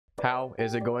How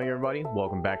is it going, everybody?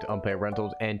 Welcome back to Unpaid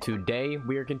Rentals, and today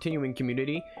we are continuing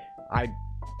community. I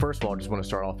first of all just want to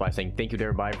start off by saying thank you to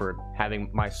everybody for having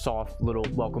my soft little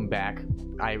welcome back.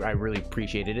 I really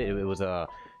appreciated it.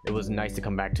 It was nice to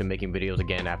come back to making videos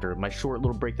again after my short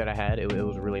little break that I had. It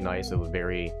was really nice. It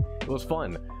was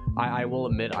fun. I will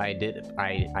admit I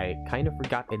kind of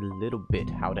forgot a little bit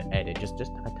how to edit, just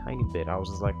a tiny bit. I was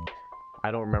just like, I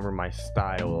don't remember my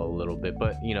style a little bit,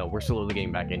 but you know, we're slowly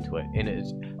getting back into it. And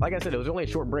it's like I said, it was only a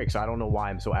short break, so I don't know why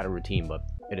I'm so out of routine, but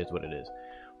it is what it is.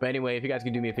 But anyway, if you guys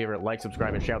can do me a favor, like,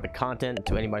 subscribe, and share out the content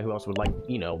to anybody who else would like,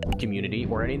 you know, community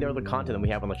or any other content that we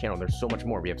have on the channel. There's so much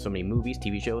more. We have so many movies,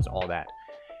 TV shows, all that.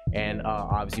 And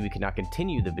obviously we could not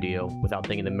continue the video without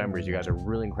thanking the members. You guys are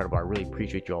really incredible. I really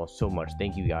appreciate you all so much.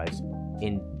 Thank you guys.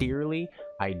 And dearly,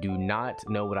 I do not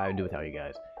know what I would do without you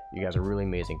guys. You guys are really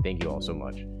amazing. Thank you all so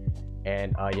much.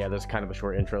 And yeah, this is kind of a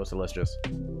short intro, so let's just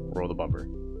roll the bumper.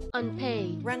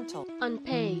 Unpaid rental,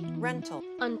 unpaid rental,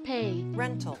 unpaid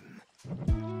rental.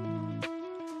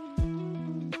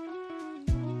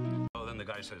 Oh, then the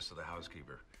guy says to the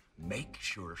housekeeper, "Make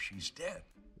sure she's dead."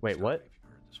 Wait, what? If you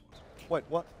heard this one. Wait,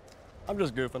 what? I'm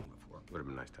just goofing. Would have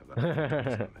been nice to have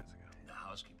that. The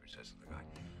housekeeper says to the guy,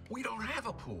 "We don't have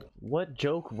a pool." What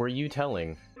joke were you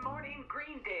telling? Good morning,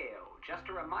 Greendale. Just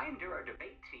a reminder, our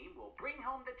debate team will bring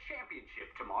home the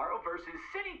championship tomorrow versus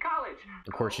City College.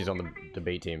 Of course she's on the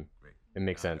debate team. It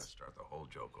makes sense. Start the whole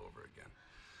joke over again.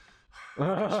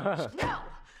 No!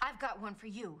 I've got one for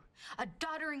you. A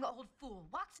doddering old fool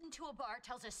walks into a bar,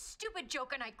 tells a stupid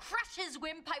joke, and I crush his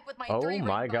windpipe with my Oh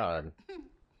my god.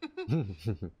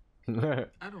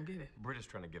 I don't get it. We're just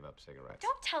trying to give up cigarettes.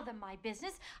 Don't tell them my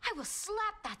business. I will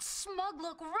slap that smug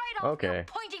look right off your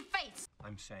pointy face.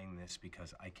 I'm saying this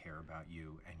because I care about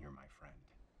you and you're my friend.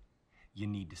 You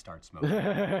need to start smoking.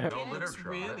 No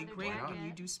literature. Really great when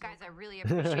you do smoke. Guys, I really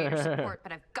appreciate your support,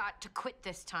 but I've got to quit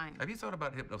this time. Have you thought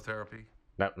about hypnotherapy?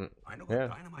 I know a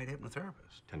dynamite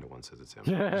hypnotherapist. 10 to 1 says it's him.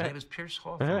 His name is Pierce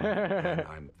Hawthorne, and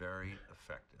I'm very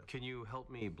effective. Can you help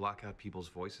me block out people's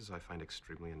voices I find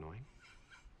extremely annoying?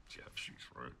 Jeff, she's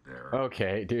right there.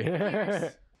 Okay, dude.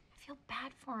 I feel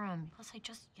bad for him. Plus, I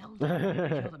just yelled at him. You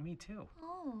yelled at me too.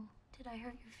 Oh, did I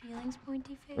hurt your feelings,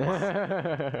 pointy face?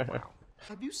 Wow.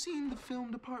 Have you seen the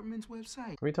film department's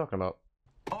website? What are you talking about?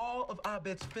 All of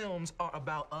Abed's films are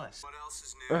about us. What else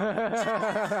is new?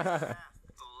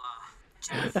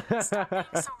 Jeff, stop being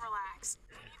so relaxed.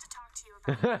 I need to talk to you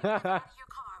about getting out of your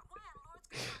car. Why on Lord's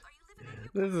grave are you living out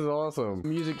of your This is awesome.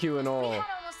 Music cue and We all. had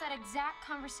almost that exact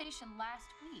conversation last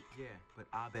week. Yeah, but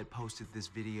Abed posted this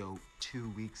video 2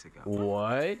 weeks ago.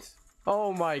 What?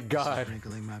 Oh my god.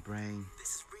 Wrinkling my brain. This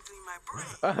is wrinkling my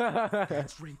brain.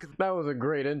 That's wrinkling. That was a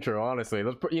great intro, honestly.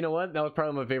 You know what? That was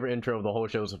probably my favorite intro of the whole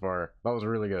show so far. That was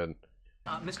really good.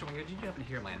 Mr. Winger, did you happen to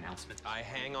hear my announcement? I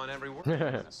hang on every word. I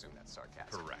assume that's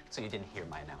sarcasm. Correct. So you didn't hear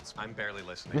my announcement? I'm barely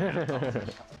listening.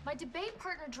 My debate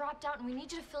partner dropped out, and we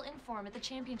need you to fill in for him at the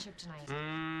championship tonight.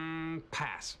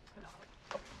 Pass.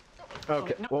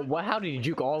 Okay. Well, how did you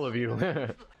juke all of you?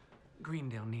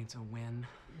 Greendale needs a win.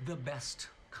 The best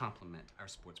compliment our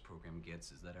sports program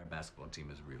gets is that our basketball team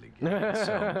is really good.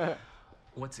 So,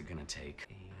 what's it gonna take?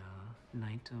 A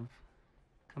night of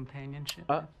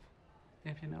companionship?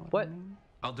 If you know what I mean.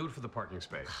 I'll do it for the parking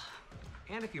space.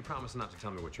 And if you promise not to tell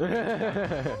me what you're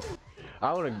doing.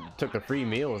 I would have took the free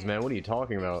meals, man. What are you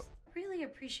talking about? Really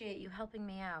appreciate you helping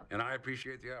me out. And I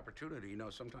appreciate the opportunity. You know,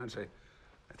 sometimes I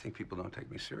think people don't take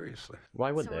me seriously.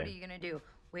 Why would So they? what are you gonna do?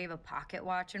 Wave a pocket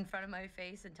watch in front of my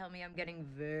face and tell me I'm getting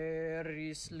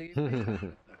very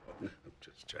sleepy?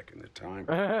 Just checking the time.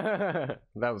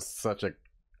 That was such a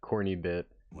corny bit.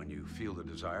 When you feel the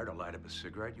desire to light up a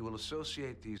cigarette, you will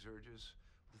associate these urges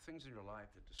with the things in your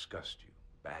life that disgust you.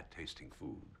 Bad tasting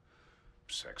food,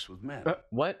 sex with men.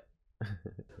 What?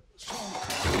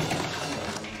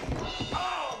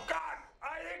 Oh, God!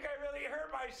 I think I really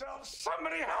hurt myself.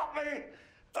 Somebody help me!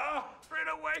 Oh,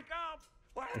 Frida, wake up!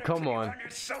 Why did I Come take on. it you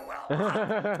so well?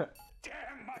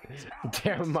 Damn my talent!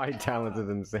 Damn, my talent is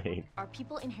insane. Are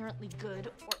people inherently good,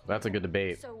 or That's a good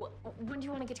debate. so? When do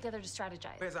you want to get together to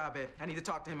strategize? Where's Abed? I need to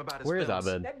talk to him about his Where is films.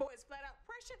 Abed? That boy is flat out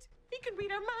prescient. He can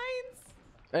read our minds.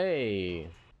 Hey.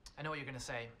 I know what you're gonna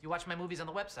say. You watch my movies on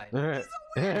the website.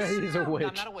 He's a witch.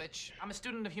 I'm not a witch. I'm a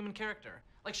student of human character.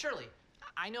 Like Shirley.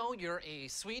 I know you're a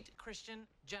sweet, Christian,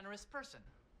 generous person.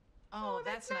 Oh,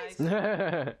 that's nice.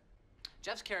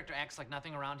 Jeff's character acts like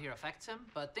nothing around here affects him,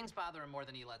 but things bother him more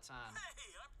than he lets on.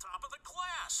 Hey, I'm top of the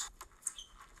class.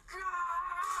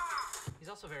 He's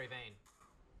also very vain.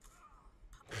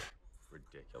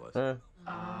 Ridiculous. I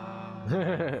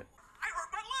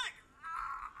hurt my leg.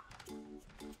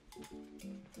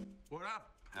 What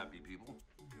up, happy people?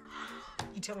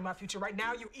 You tell me my future right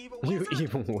now, you evil You wizard.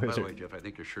 evil By the wizard. way, Jeff, I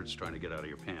think your shirt's trying to get out of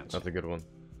your pants. That's a good one.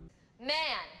 Man,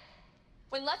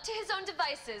 when left to his own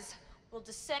devices, will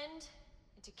descend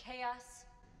into chaos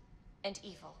and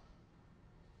evil.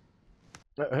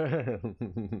 There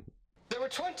were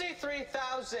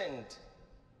 23,000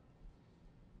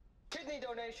 kidney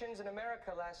donations in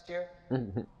America last year.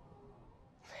 Man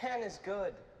is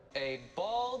good. A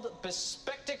bald,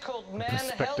 bespectacled man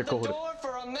held the door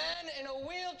for a man in a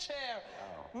wheelchair.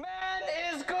 Man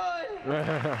is good.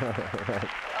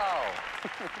 Oh,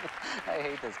 I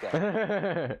hate this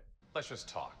guy. Let's just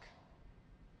talk.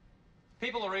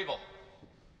 People are evil.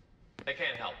 They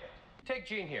can't help it. Take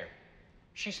Jean here.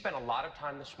 She spent a lot of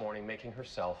time this morning making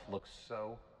herself look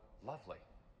so lovely.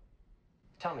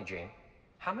 Tell me, Jean,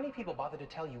 how many people bothered to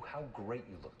tell you how great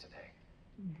you look today?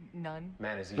 None.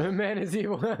 Man is evil. Man is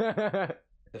evil.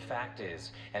 The fact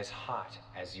is, as hot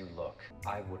as you look,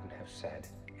 I wouldn't have said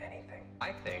anything.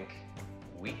 I think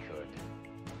we could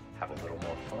have a little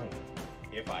more fun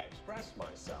if I express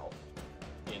myself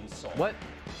in song. What?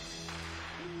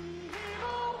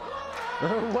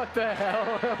 What the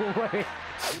hell? Wait.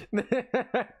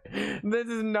 This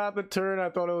is not the turn I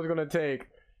thought it was gonna take.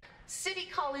 City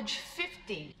College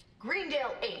 50,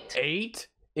 Greendale 8. 8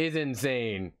 is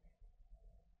insane.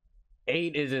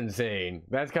 8 is insane.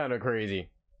 That's kind of crazy.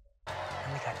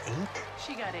 Only got 8?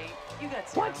 She got 8. You got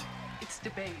 7. What? It's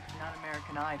debate, not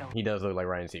American Idol. He does look like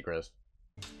Ryan Seacrest.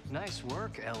 Nice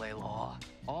work, LA Law.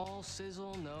 All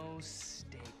sizzle, no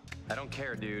steak. I don't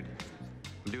care, dude.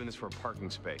 I'm doing this for a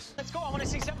parking space. Let's go. I want to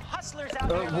see some hustlers out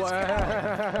there. Let's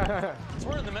go.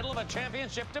 We're in the middle of a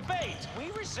championship debate.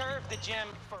 We reserved the gym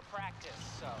for practice,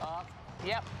 so.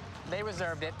 Yep, they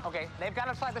reserved it. Okay, they've got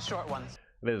to play the short ones.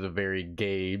 This is a very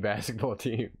gay basketball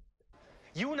team.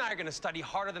 You and I are going to study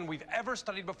harder than we've ever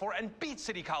studied before and beat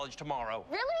City College tomorrow.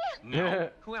 Really? No.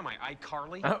 Who am I,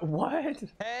 iCarly? What?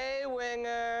 Hey,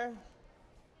 winger.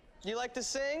 You like to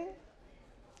sing?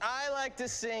 I like to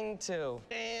sing too.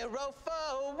 Hero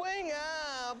for winger.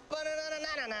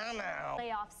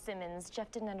 Lay off Simmons.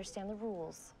 Jeff didn't understand the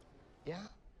rules. Yeah?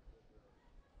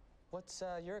 What's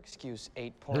your excuse,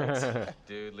 8 points?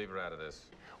 Dude, leave her out of this.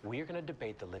 We're going to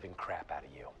debate the living crap out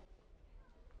of you.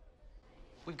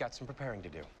 We've got some preparing to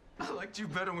do. I liked you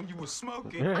better when you were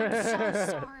smoking. I'm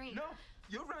so sorry. No,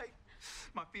 you're right.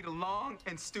 My feet are long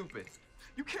and stupid.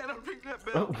 You can't unring that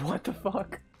bell. What the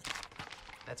fuck?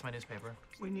 That's my newspaper.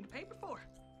 What do you need a paper for?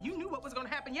 You knew what was going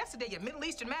to happen yesterday. Your Middle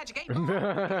Eastern magic ain't wrong.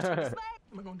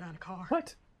 Am I going down a car?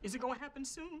 What? Is it going to happen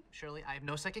soon? Shirley, I have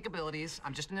no psychic abilities.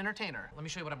 I'm just an entertainer. Let me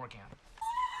show you what I'm working on.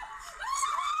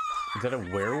 Is that a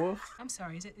werewolf? I'm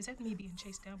sorry. Is that me being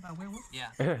chased down by a werewolf?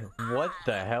 Yeah. What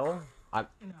the hell? No,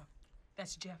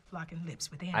 that's Jeff locking lips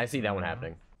with Annie. I see that one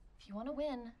happening. If you want to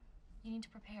win, you need to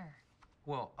prepare.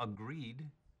 Well, agreed.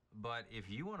 But if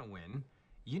you want to win,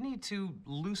 you need to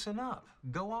loosen up.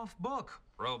 Go off book,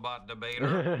 robot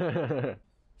debater.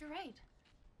 You're right.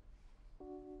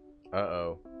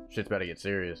 Uh-oh. Shit's about to get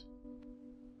serious.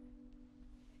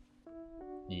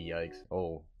 Yikes.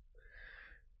 Oh.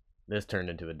 This turned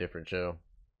into a different show.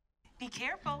 Be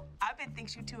careful. I bet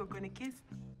thinks you two are going to kiss.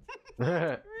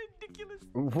 Ridiculous.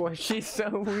 What? She's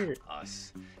so weird.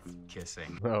 Us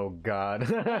kissing. Oh,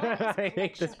 God. I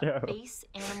hate this show. Base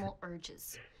animal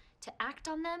urges. To act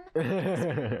on them,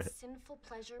 experience sinful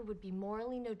pleasure would be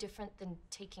morally no different than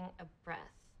taking a breath.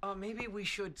 Maybe we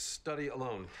should study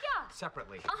alone. Yeah.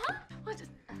 Separately. Uh-huh. What is...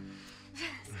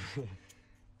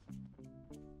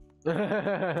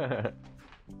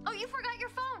 Oh, you forgot your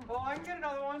phone. Oh, I can get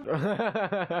another one.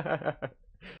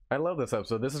 I love this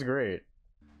episode. This is great.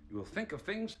 You will think of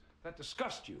things that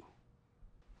disgust you.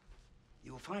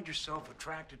 You will find yourself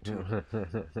attracted to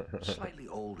slightly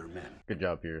older men. Good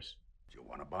job, Pierce. You'll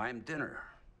want to buy him dinner.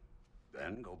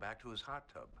 Then go back to his hot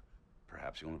tub.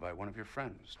 Perhaps you'll invite one of your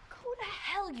friends. Who the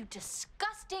hell, you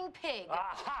disgusting pig?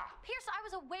 Aha! Pierce, I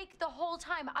was awake the whole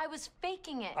time. I was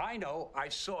faking it. I know. I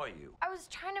saw you. I was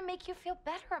trying to make you feel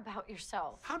better about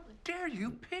yourself. How dare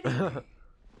you pity me?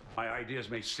 My ideas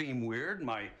may seem weird.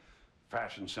 My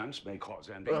fashion sense may cause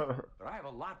envy. But I have a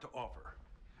lot to offer.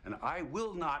 And I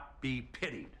will not be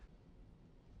pitied.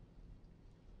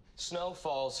 Snow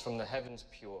falls from the heavens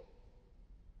pure.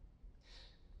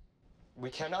 We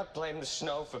cannot blame the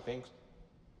snow for being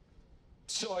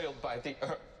soiled by the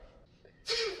earth.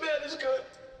 That is good.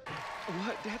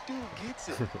 What? That dude gets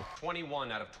it.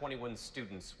 21 out of 21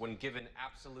 students, when given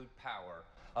absolute power,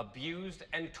 abused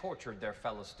and tortured their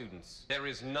fellow students. There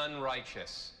is none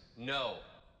righteous. No,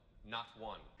 not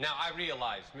one. Now, I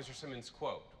realize Mr. Simmons'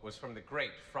 quote was from the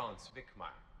great Franz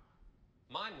Wickmeyer.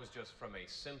 Mine was just from a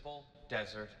simple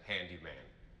desert handyman.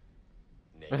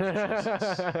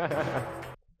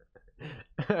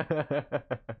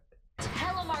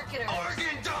 Telemarketers.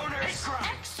 Organ donors.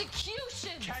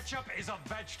 Execution. Ketchup is a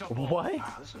vegetable. What?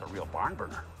 Wow, this is a real barn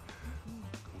burner.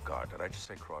 Oh God, did I just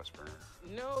say cross burner?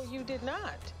 No, you did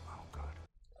not.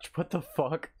 What the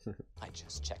fuck? I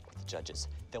just checked with the judges.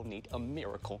 They'll need a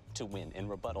miracle to win in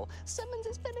rebuttal. Simmons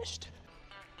is finished.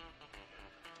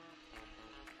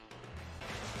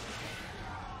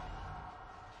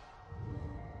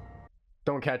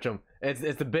 Don't catch him.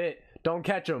 It's a bit. Don't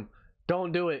catch him.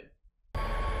 Don't do it.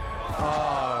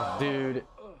 Oh, dude.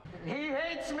 He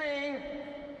hates me,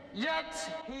 yet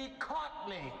he caught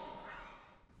me.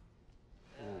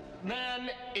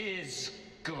 Man is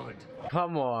good.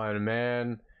 Come on,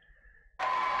 man.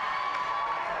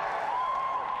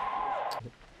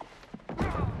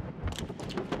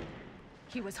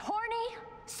 He was horny,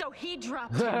 so he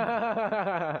dropped him.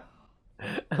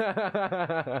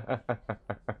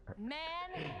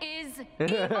 Man is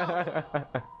evil.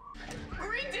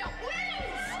 Greendale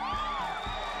wins!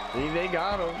 See, they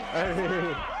got him.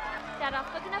 That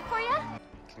off good enough for you?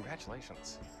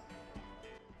 Congratulations,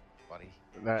 buddy.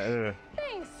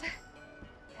 Thanks,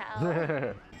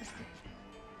 pal.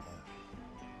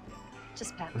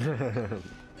 Just pat.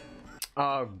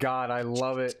 Oh God, I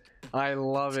love it. I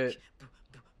love it.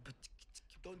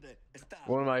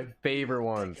 One of my favorite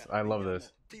ones. I love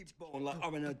this.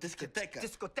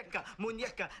 Discoteca,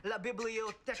 muñeca, la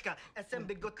biblioteca, es en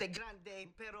bigote grande,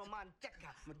 pero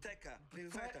manteca. Manteca,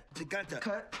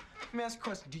 cut. Let me ask you a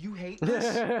question. Do you hate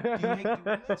this? Do you hate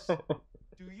doing this? Do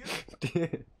you?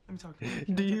 Let me talk to you.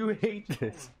 Do you hate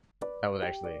this?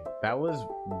 That was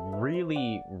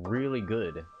really, really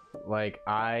good. Like,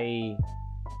 I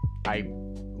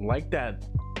like that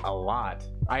a lot.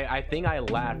 I think I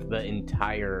laughed the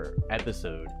entire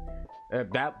episode.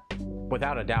 That,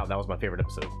 without a doubt, that was my favorite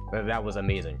episode. That was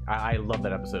amazing. I love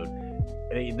that episode.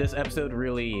 This episode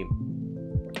really,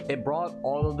 it brought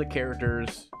all of the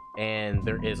characters and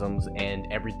their isms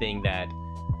and everything that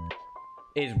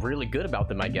is really good about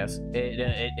them, I guess.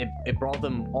 It brought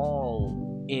them all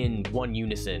in one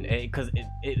unison, because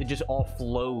it just all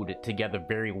flowed together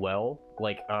very well.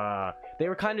 Like, they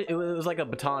were kind of, it was like a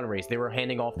baton race. They were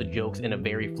handing off the jokes in a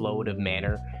very flowative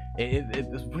manner. It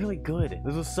was really good.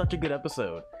 This was such a good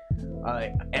episode.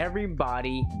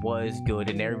 Everybody was good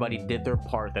and everybody did their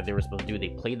part that they were supposed to do. They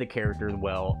played the characters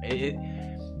well.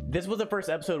 This was the first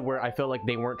episode where I felt like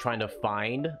they weren't trying to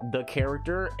find the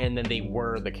character, and then they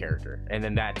were the character, and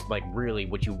then that's like really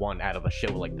what you want out of a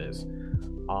show like this.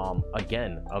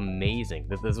 Again, amazing.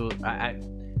 This was, I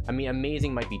mean,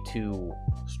 amazing might be too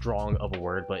strong of a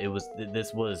word, but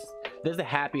this is the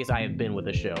happiest I have been with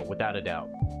a show, without a doubt.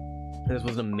 This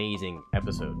was an amazing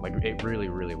episode. Like, it really,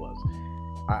 really was.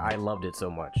 I loved it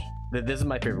so much. This is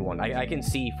my favorite one. I can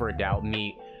see for a doubt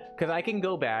because I can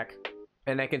go back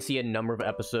and I can see a number of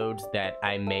episodes that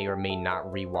I may or may not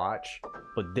rewatch,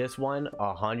 but this one,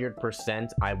 100%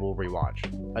 I will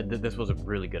rewatch. This was a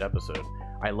really good episode.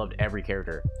 I loved every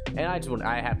character, and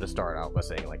I have to start out by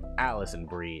saying, like, Allison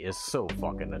Brie is so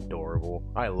fucking adorable.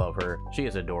 I love her. She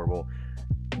is adorable.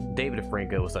 David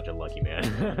Franco is such a lucky man.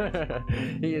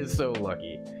 He is so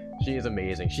lucky. She is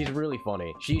amazing. She's really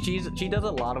funny. She does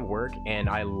a lot of work, and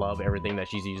I love everything that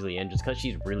she's usually in, just because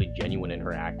she's really genuine in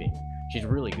her acting. She's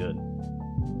really good.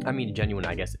 I mean, genuine,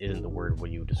 I guess, isn't the word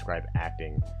when you describe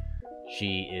acting.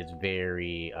 She is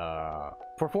very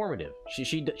performative.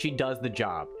 She does the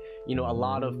job. You know, a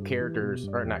lot of characters,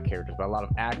 or not characters, but a lot of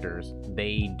actors,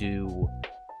 they do,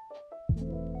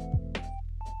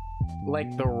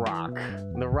 like The Rock.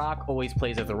 The Rock always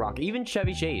plays as The Rock. Even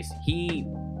Chevy Chase, he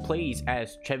plays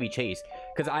as Chevy Chase,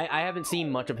 because I haven't seen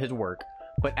much of his work,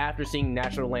 but after seeing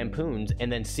National Lampoons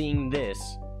and then seeing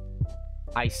this,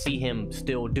 I see him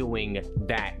still doing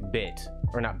that bit,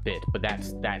 or not bit, but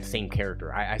that same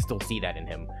character. I still see that in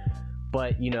him.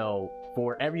 But, you know,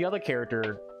 for every other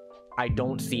character, I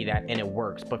don't see that, and it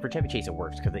works. But for Chevy Chase, it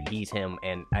works because he's him,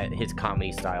 and his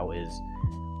comedy style is,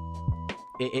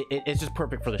 it's just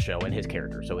perfect for the show and his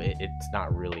character. So it's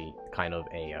not really kind of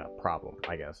a problem,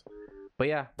 I guess. But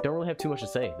yeah, don't really have too much to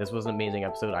say. This was an amazing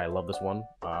episode. I love this one.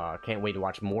 Can't wait to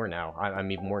watch more now.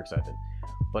 I'm even more excited.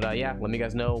 But yeah, let me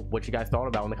guys know what you guys thought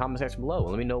about in the comment section below.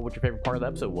 Let me know what your favorite part of the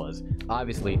episode was.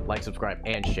 Obviously, like, subscribe,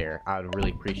 and share. I would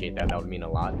really appreciate that. That would mean a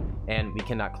lot. And we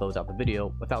cannot close out the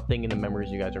video without thanking the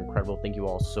members. You guys are incredible. Thank you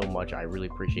all so much. I really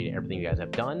appreciate everything you guys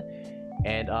have done.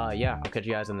 And yeah, I'll catch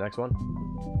you guys in the next one.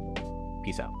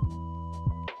 Peace out.